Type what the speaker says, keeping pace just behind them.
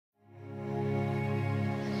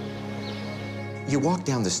You walk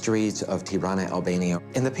down the streets of Tirana, Albania,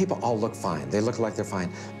 and the people all look fine. They look like they're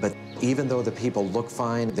fine. But even though the people look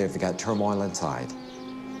fine, they've got turmoil inside.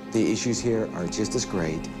 The issues here are just as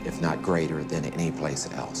great, if not greater, than any place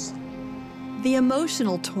else. The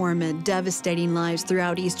emotional torment devastating lives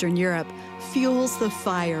throughout Eastern Europe fuels the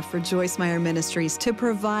fire for Joyce Meyer Ministries to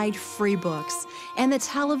provide free books and the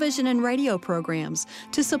television and radio programs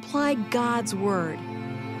to supply God's Word.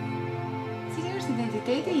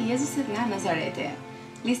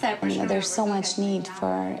 There's so much need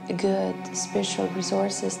for good spiritual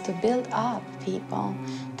resources to build up people,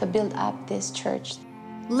 to build up this church.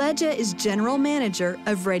 Leja is general manager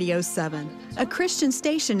of Radio 7, a Christian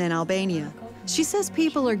station in Albania. She says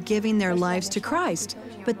people are giving their lives to Christ,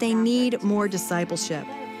 but they need more discipleship.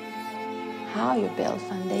 How you build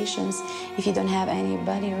foundations if you don't have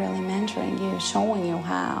anybody really mentoring you, showing you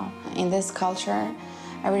how. In this culture,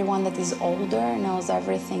 everyone that is older knows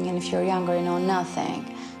everything, and if you're younger, you know nothing.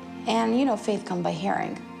 And you know, faith comes by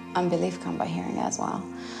hearing. Unbelief comes by hearing as well.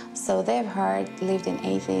 So they've lived in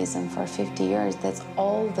atheism for 50 years. That's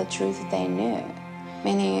all the truth they knew.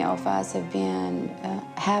 Many of us have been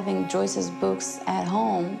having Joyce's books at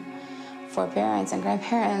home for parents and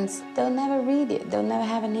grandparents. They'll never read it. They'll never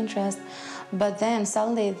have an interest. But then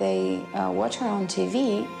suddenly they watch her on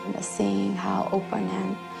TV, seeing how open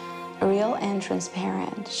and real and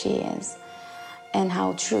transparent she is and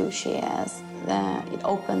how true she is. It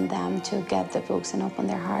opened them to get the books and open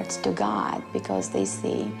their hearts to God, because they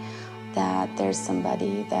see that there's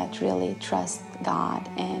somebody that really trusts God,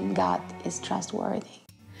 and God is trustworthy.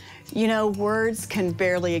 You know, words can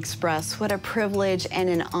barely express what a privilege and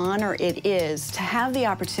an honor it is to have the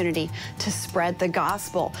opportunity to spread the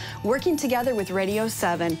gospel, working together with Radio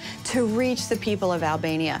 7 to reach the people of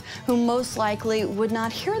Albania, who most likely would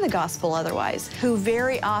not hear the gospel otherwise, who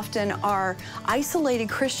very often are isolated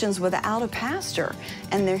Christians without a pastor,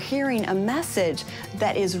 and they're hearing a message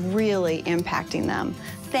that is really impacting them.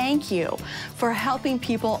 Thank you for helping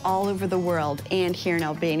people all over the world and here in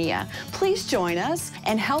Albania. Please join us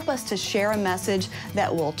and help us to share a message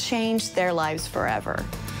that will change their lives forever.